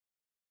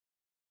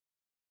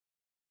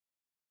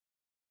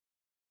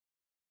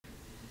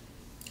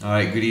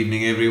Alright, good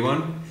evening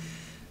everyone.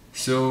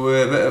 So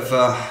a bit of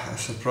a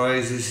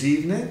surprise this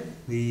evening.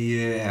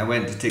 I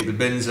went to take the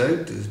bins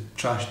out, it's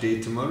trash day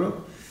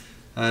tomorrow,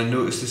 and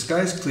noticed the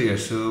sky's clear,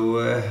 so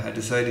I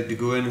decided to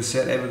go in and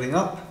set everything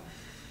up.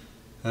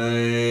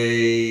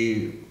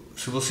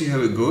 So we'll see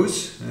how it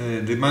goes.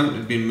 The mount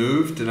had been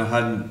moved and I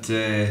hadn't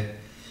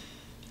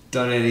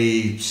done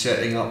any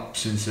setting up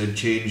since I'd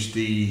changed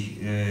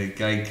the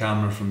guide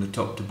camera from the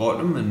top to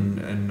bottom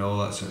and all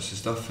that sorts of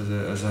stuff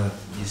as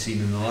you've seen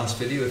in the last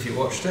video if you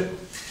watched it.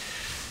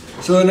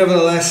 So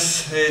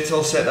nevertheless, it's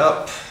all set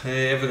up,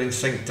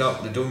 everything's synced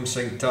up, the dome's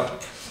synced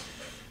up,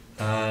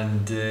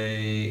 and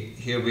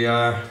here we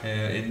are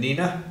in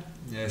Nina.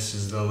 This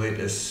is the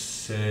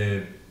latest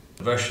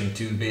version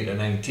 2 beta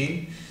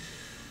 19,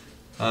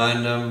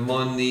 and I'm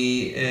on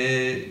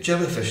the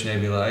Jellyfish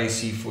Nebula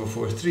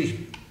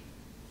IC443.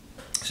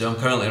 So I'm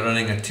currently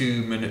running a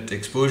 2-minute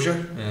exposure,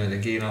 the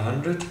gain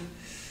 100,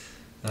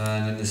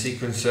 and in the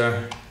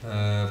sequencer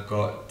I've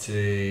got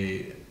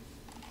it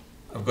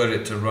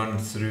to run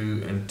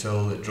through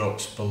until it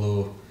drops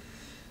below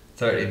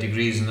 30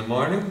 degrees in the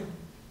morning.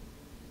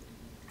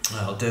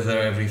 I'll dither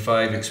every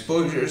 5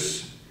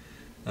 exposures,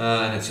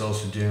 and it's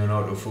also doing an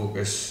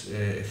autofocus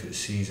if it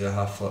sees a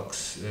half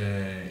flux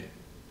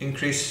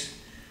increase,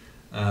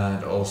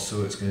 and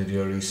also it's going to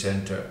do a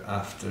recenter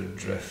after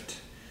drift.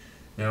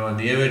 Now on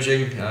the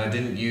imaging, I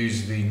didn't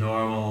use the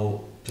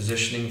normal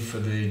positioning for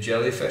the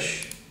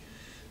jellyfish,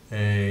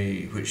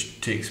 which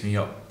takes me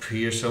up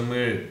here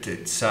somewhere.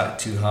 It sat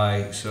too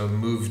high, so I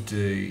moved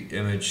the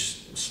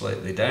image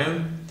slightly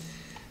down,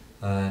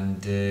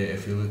 and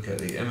if we look at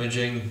the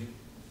imaging,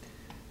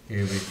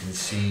 here we can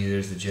see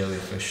there's the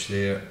jellyfish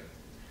there.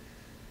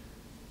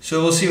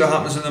 So we'll see what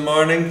happens in the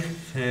morning.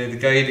 The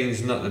guiding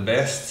is not the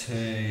best.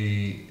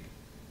 I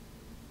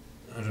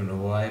don't know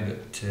why,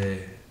 but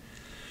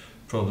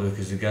probably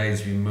because the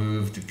guide's been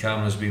moved, the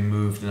camera's been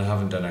moved, and I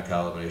haven't done a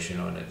calibration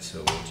on it,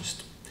 so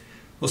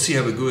we'll see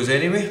how it goes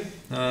anyway,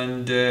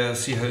 and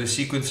see how the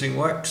sequencing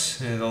works.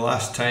 The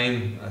last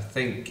time I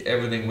think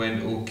everything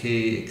went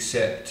okay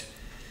except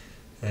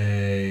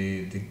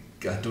I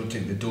don't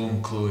think the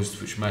dome closed,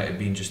 which might have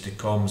been just the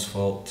comms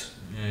fault,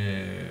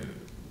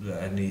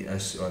 that I need,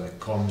 or the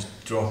comms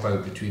drop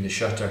out between the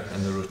shutter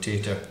and the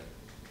rotator.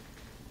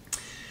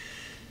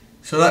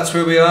 So that's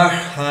where we are,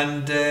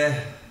 and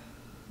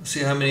we'll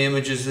see how many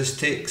images this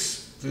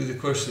takes through the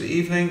course of the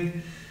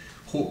evening.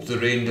 Hope the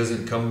rain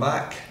doesn't come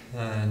back,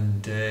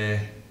 and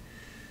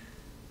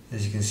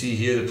as you can see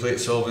here, the plate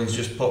solving's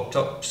just popped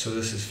up, so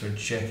this is for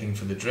checking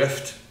for the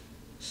drift.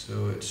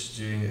 So it's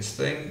doing its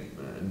thing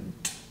and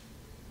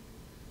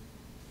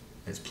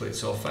its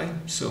plate's all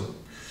fine, so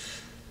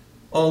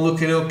all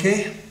looking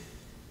okay.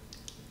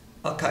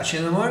 I'll catch you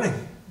in the morning,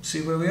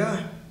 see where we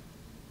are.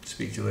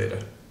 Speak to you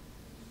later.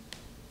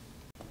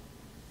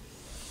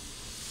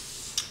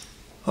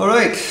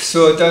 Alright,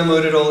 so I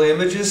downloaded all the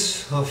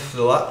images off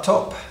the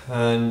laptop,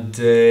 and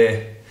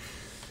here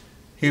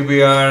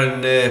we are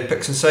in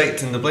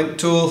PixInsight in the blink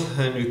tool,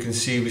 and you can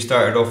see we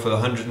started off with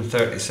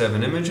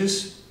 137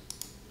 images,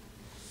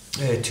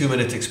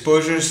 2-minute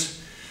exposures,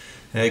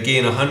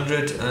 gain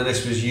 100, and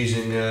this was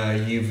using a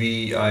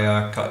UV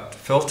IR cut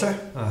filter.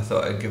 I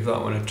thought I'd give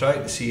that one a try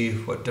to see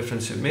what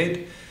difference it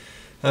made.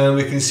 And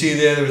we can see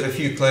there was a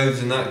few clouds,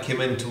 and that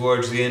came in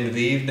towards the end of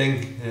the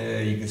evening.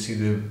 You can see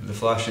the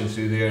flashing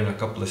through there and a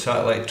couple of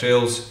satellite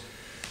trails.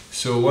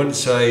 So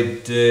once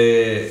I'd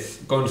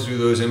gone through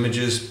those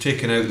images,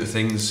 taken out the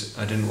things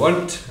I didn't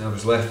want, I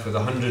was left with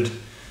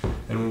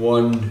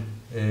 101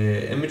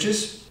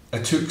 images. I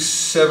took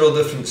several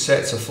different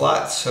sets of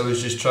flats. I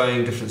was just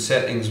trying different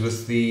settings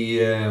with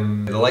the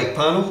light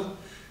panel,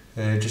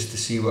 just to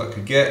see what I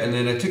could get, and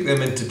then I took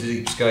them into the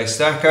Deep Sky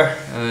Stacker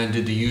and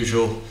did the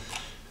usual.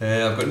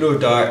 I've got no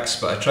darks,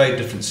 but I tried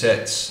different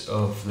sets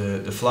of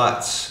the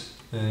flats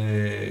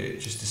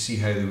just to see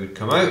how they would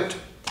come out.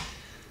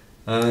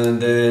 And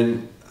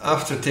then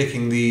after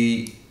taking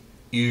the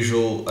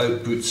usual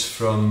outputs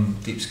from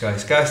Deep Sky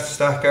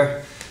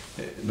Stacker,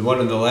 the one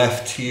on the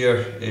left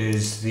here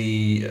is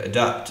the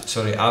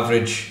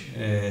average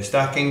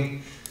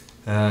stacking,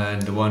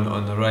 and the one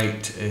on the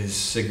right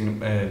is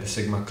the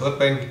Sigma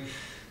clipping.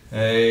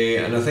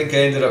 And I think I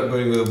ended up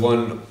going with the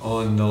one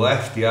on the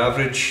left, the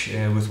average,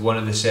 with one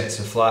of the sets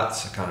of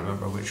flats. I can't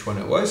remember which one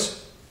it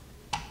was.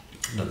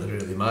 Not that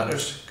it really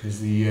matters, because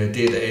the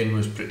data in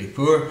was pretty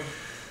poor.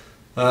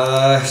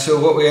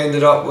 So what we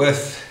ended up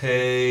with,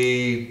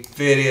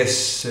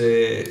 various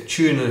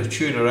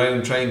chewing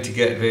around, trying to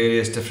get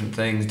various different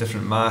things,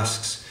 different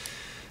masks.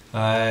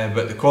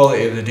 But the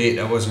quality of the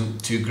data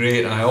wasn't too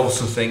great. I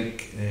also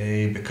think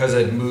because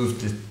I'd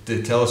moved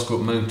the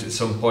telescope mount at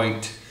some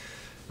point,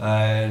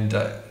 and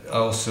I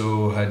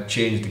also had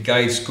changed the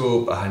guide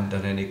scope, I hadn't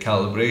done any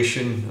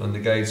calibration on the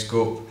guide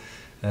scope,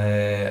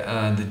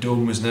 and the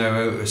dome was now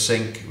out of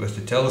sync with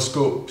the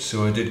telescope,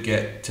 so I did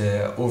get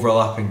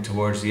overlapping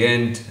towards the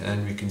end,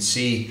 and we can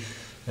see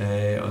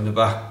on the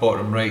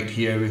bottom right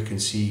here, we can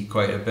see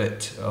quite a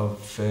bit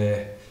of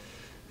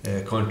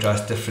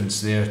contrast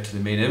difference there to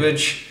the main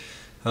image.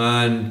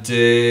 and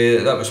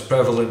that was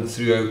prevalent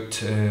throughout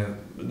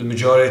the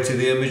majority of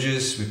the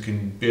images. We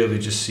can barely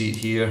just see it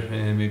here,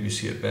 maybe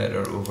see it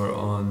better over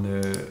on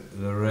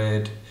the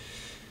red.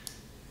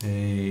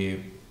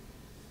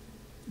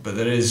 But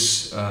there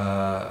is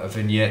a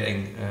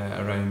vignetting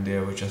around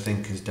there, which I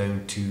think is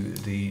down to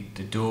the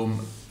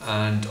dome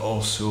and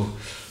also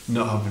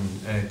not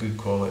having good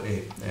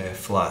quality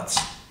flats.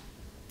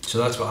 So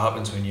that's what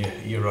happens when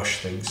you rush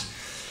things.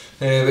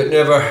 But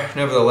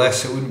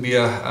nevertheless, it wouldn't be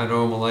a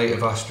normal night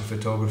of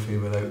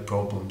astrophotography without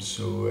problems.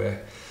 So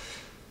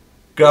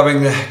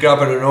grabbing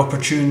an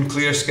opportune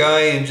clear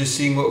sky and just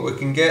seeing what we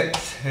can get,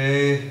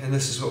 and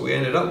this is what we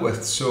ended up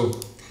with. So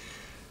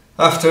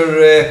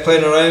after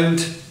playing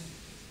around,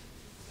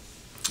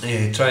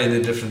 trying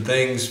the different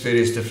things,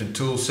 various different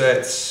tool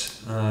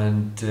sets,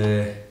 and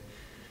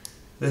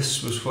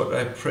this was what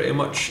I pretty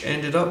much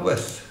ended up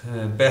with.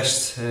 The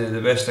best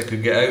I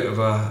could get out of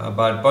a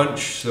bad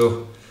bunch.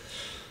 So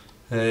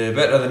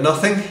better than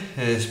nothing,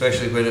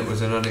 especially when it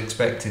was an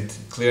unexpected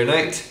clear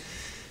night.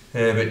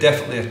 But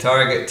definitely a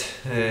target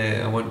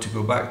I want to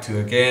go back to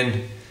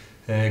again,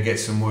 get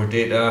some more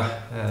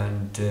data,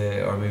 and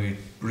or maybe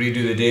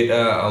redo the data.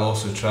 I'll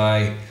also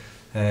try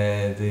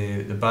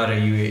the Baader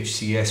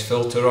UV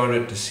filter on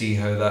it to see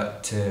how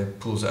that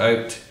pulls it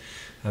out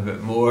a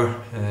bit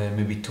more,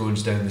 maybe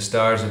tones down the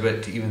stars a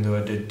bit, even though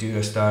I did do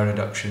a star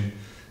reduction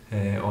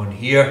on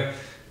here.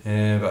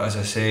 But as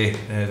I say,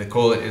 the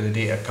quality of the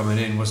data coming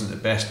in wasn't the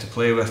best to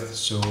play with,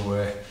 so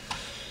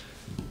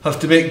have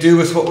to make do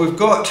with what we've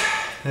got.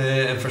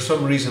 And for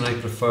some reason I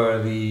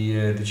prefer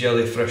the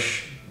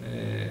jellyfish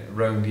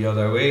round the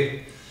other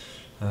way.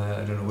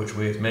 I don't know which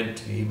way it's meant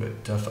to be,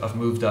 but I've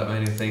moved that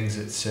many things.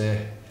 It's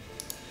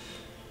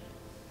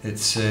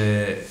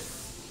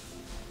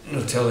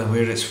no telling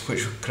which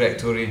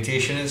correct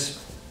orientation is,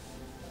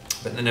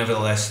 but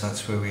nevertheless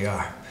that's where we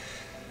are.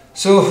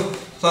 So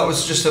that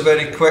was just a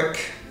very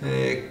quick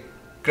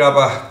grab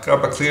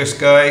a clear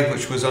sky,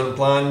 which was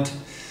unplanned.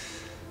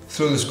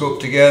 Throw the scope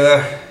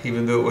together,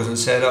 even though it wasn't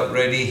set up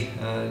ready,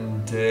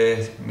 and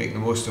make the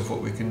most of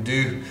what we can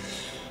do.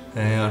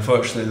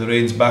 Unfortunately, the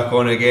rain's back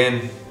on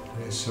again,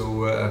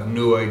 so I have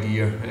no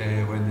idea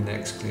when the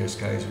next clear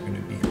skies are going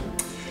to be.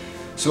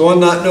 So on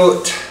that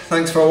note,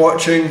 thanks for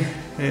watching.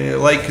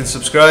 Like and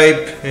subscribe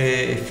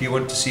if you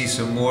want to see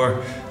some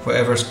more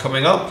whatever's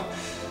coming up.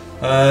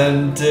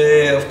 And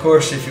of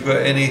course, if you've got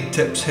any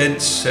tips,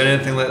 hints, or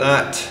anything like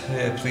that,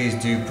 please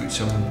do put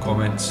some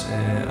comments,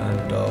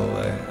 and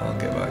I'll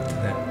get back to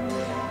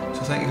them.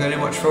 So thank you very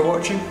much for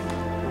watching,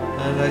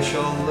 and I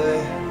shall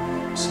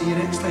see you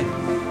next time.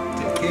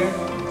 Take care,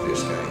 clear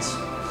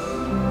skies.